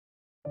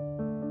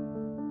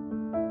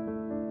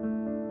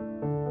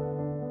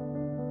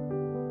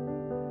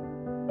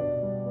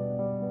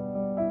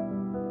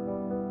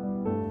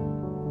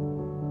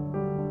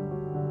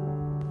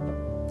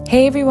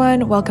Hey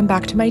everyone, welcome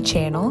back to my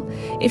channel.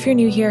 If you're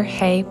new here,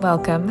 hey,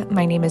 welcome.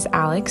 My name is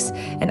Alex,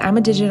 and I'm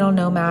a digital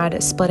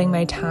nomad splitting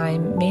my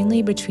time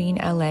mainly between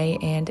LA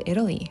and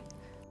Italy.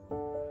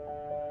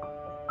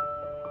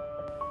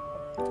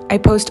 I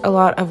post a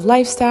lot of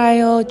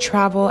lifestyle,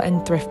 travel,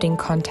 and thrifting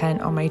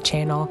content on my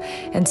channel,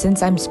 and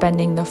since I'm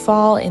spending the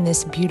fall in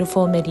this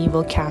beautiful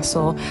medieval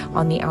castle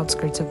on the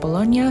outskirts of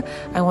Bologna,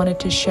 I wanted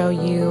to show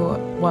you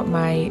what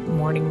my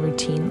morning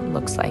routine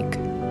looks like.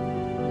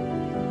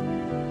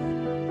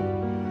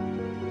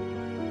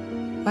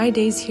 My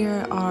days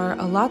here are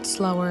a lot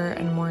slower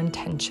and more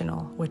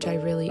intentional, which I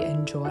really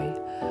enjoy.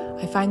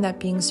 I find that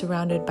being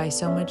surrounded by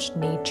so much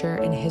nature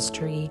and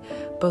history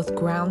both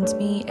grounds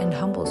me and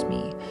humbles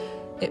me.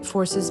 It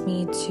forces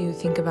me to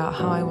think about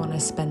how I want to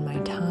spend my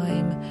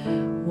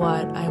time,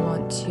 what I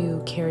want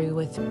to carry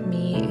with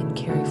me and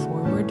carry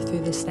forward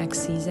through this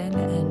next season,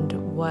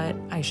 and what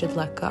I should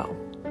let go.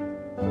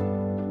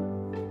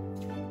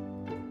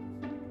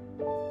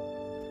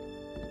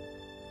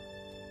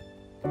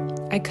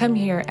 I come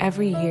here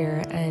every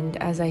year, and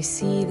as I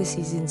see the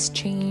seasons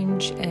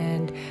change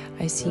and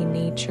I see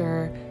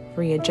nature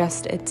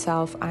readjust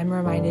itself, I'm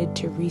reminded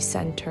to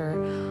recenter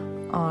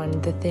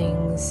on the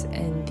things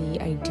and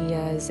the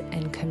ideas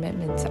and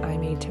commitments that I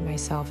made to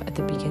myself at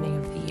the beginning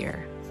of the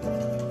year.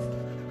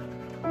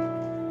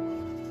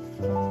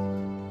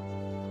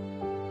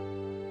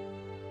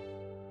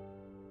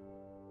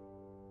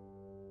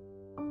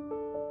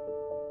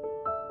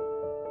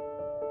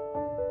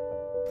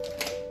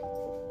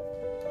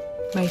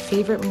 My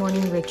favorite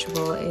morning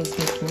ritual is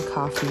making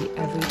coffee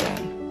every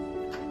day.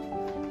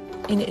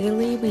 In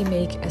Italy, we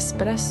make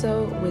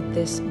espresso with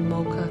this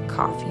mocha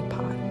coffee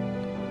pot.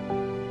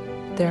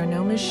 There are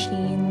no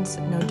machines,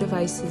 no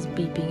devices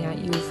beeping at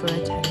you for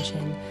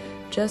attention,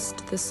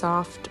 just the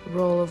soft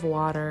roll of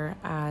water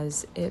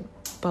as it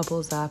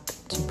bubbles up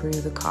to brew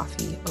the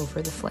coffee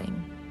over the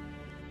flame.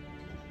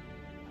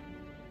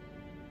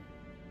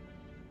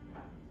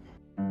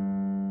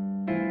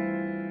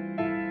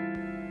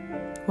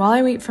 While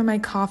I wait for my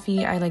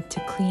coffee, I like to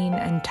clean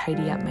and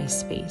tidy up my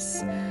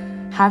space.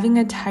 Having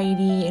a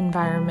tidy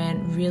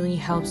environment really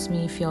helps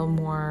me feel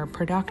more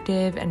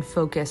productive and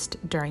focused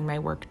during my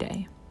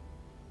workday.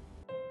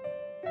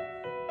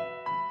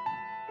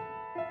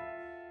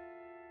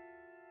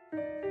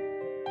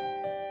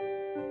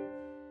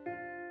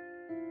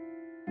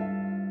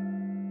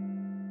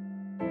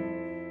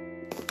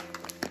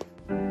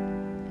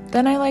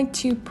 Then I like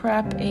to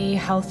prep a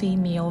healthy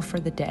meal for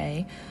the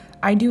day.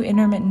 I do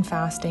intermittent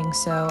fasting,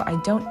 so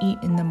I don't eat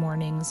in the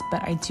mornings,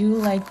 but I do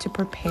like to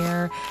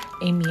prepare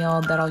a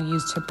meal that I'll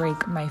use to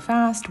break my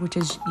fast, which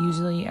is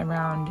usually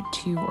around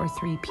 2 or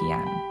 3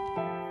 p.m.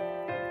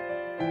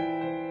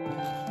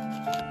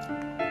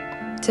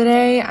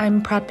 Today,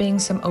 I'm prepping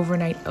some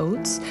overnight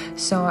oats,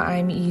 so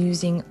I'm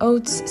using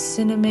oats,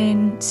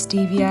 cinnamon,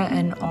 stevia,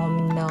 and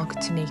almond milk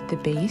to make the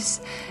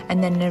base.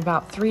 And then in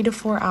about 3 to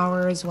 4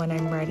 hours, when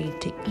I'm ready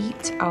to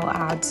eat, I'll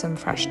add some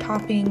fresh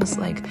toppings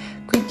like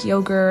Greek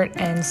yogurt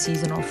and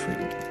seasonal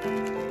fruit.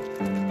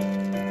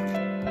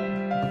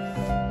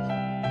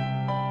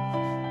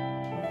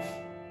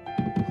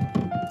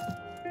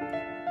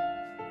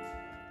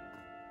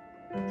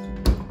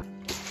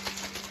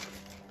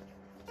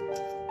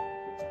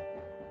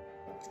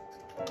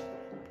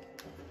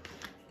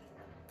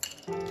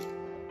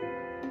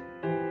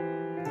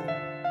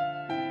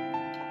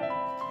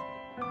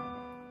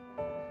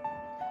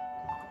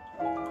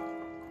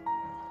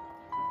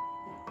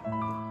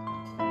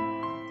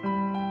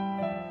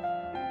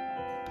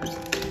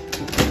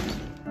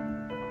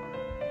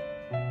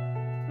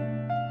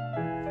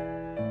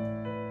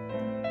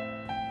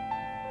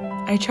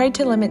 I tried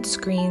to limit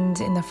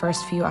screens in the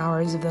first few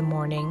hours of the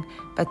morning,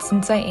 but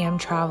since I am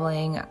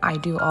traveling, I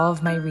do all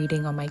of my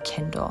reading on my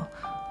Kindle.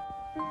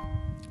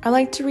 I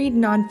like to read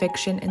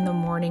nonfiction in the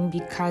morning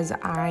because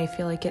I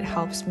feel like it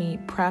helps me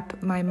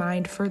prep my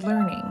mind for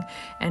learning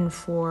and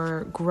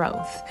for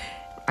growth.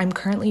 I'm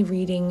currently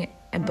reading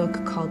a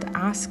book called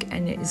Ask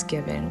and It Is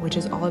Given, which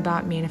is all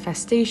about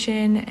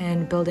manifestation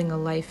and building a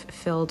life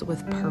filled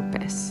with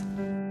purpose.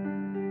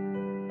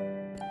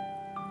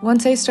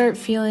 Once I start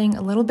feeling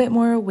a little bit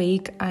more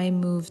awake, I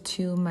move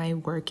to my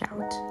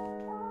workout.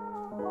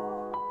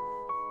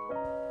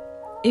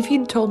 If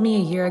you'd told me a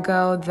year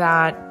ago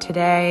that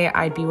today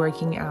I'd be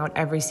working out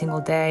every single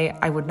day,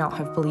 I would not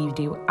have believed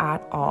you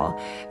at all.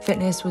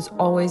 Fitness was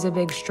always a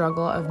big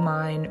struggle of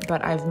mine,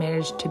 but I've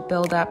managed to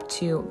build up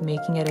to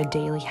making it a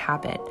daily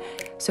habit.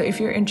 So if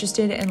you're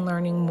interested in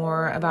learning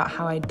more about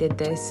how I did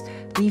this,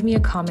 leave me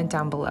a comment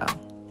down below.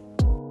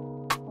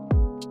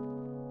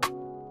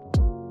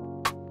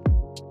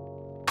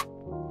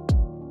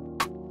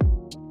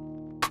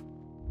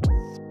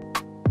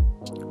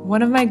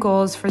 One of my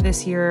goals for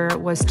this year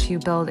was to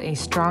build a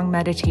strong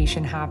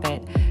meditation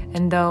habit,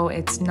 and though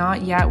it's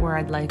not yet where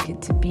I'd like it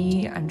to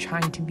be, I'm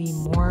trying to be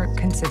more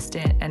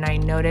consistent, and I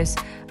notice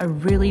a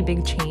really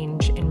big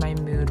change in my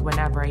mood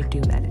whenever I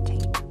do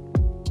meditate.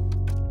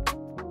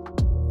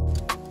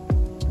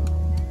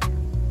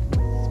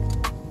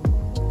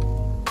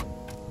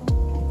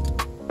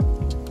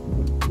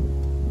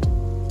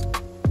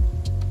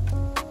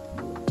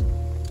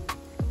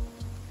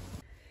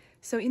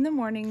 So in the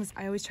mornings,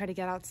 I always try to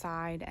get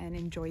outside and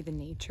enjoy the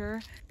nature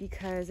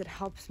because it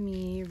helps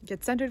me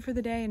get centered for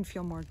the day and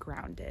feel more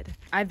grounded.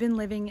 I've been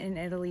living in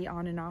Italy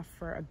on and off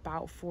for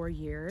about 4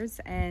 years,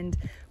 and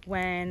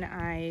when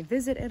I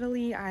visit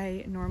Italy,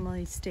 I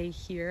normally stay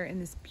here in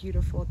this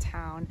beautiful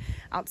town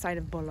outside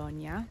of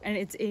Bologna, and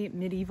it's a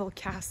medieval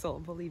castle,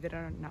 believe it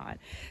or not.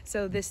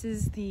 So this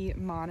is the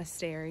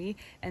monastery,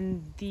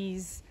 and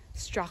these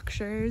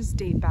structures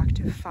date back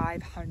to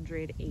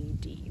 500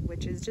 AD,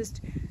 which is just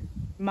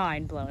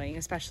mind-blowing,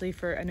 especially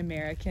for an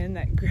American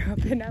that grew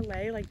up in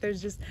LA. Like,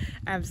 there's just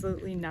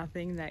absolutely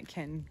nothing that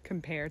can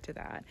compare to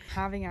that.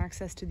 Having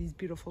access to these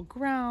beautiful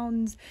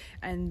grounds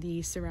and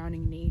the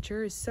surrounding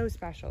nature is so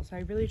special, so I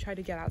really try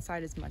to get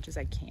outside as much as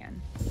I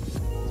can.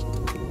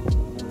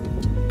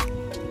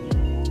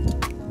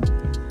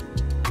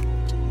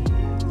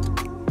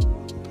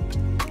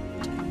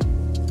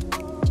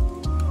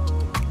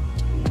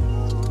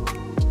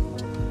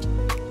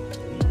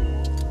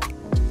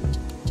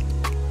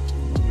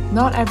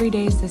 Not every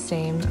day is the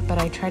same, but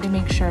I try to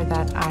make sure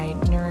that I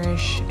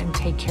nourish and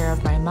take care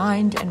of my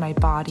mind and my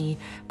body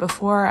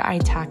before I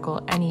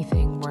tackle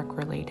anything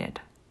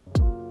work-related.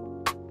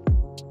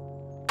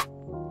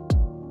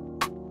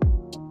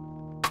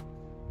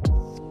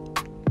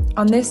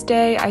 On this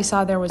day, I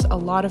saw there was a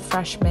lot of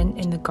fresh mint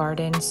in the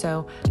garden,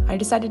 so I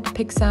decided to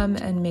pick some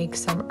and make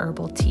some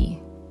herbal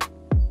tea.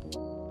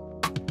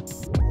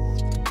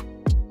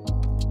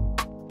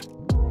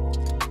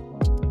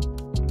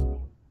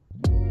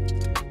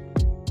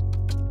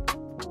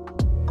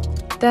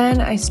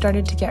 Then I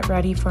started to get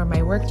ready for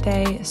my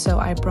workday, so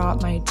I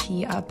brought my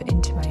tea up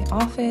into my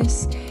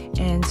office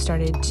and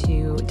started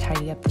to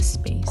tidy up the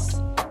space.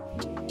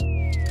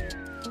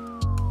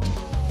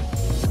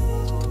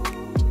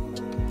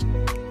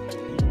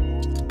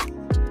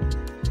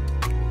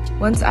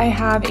 Once I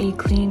have a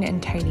clean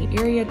and tidy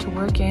area to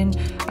work in,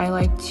 I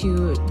like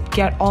to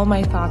get all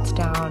my thoughts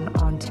down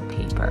onto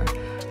paper.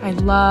 I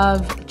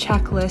love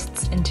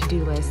checklists and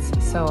to-do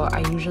lists, so I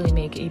usually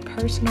make a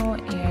personal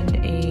and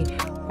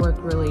a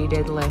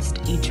work-related list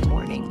each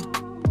morning.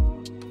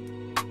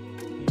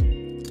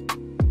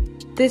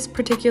 This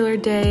particular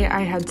day,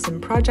 I had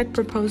some project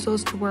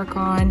proposals to work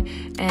on,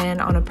 and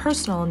on a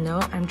personal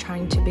note, I'm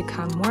trying to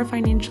become more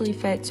financially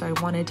fit, so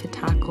I wanted to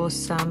tackle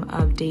some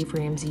of Dave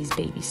Ramsey's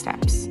baby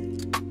steps.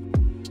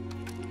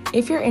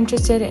 If you're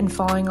interested in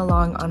following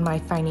along on my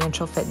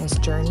financial fitness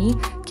journey,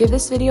 give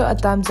this video a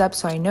thumbs up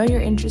so I know you're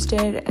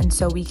interested and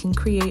so we can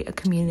create a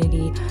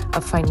community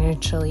of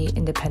financially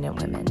independent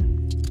women.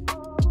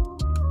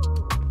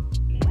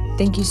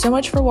 Thank you so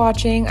much for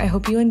watching. I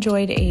hope you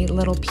enjoyed a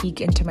little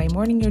peek into my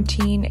morning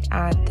routine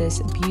at this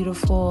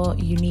beautiful,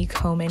 unique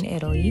home in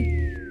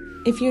Italy.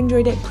 If you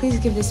enjoyed it, please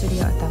give this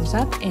video a thumbs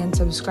up and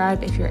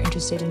subscribe if you're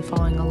interested in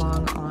following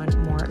along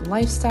on more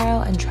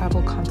lifestyle and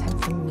travel content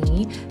from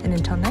me. And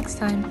until next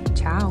time,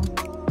 ciao.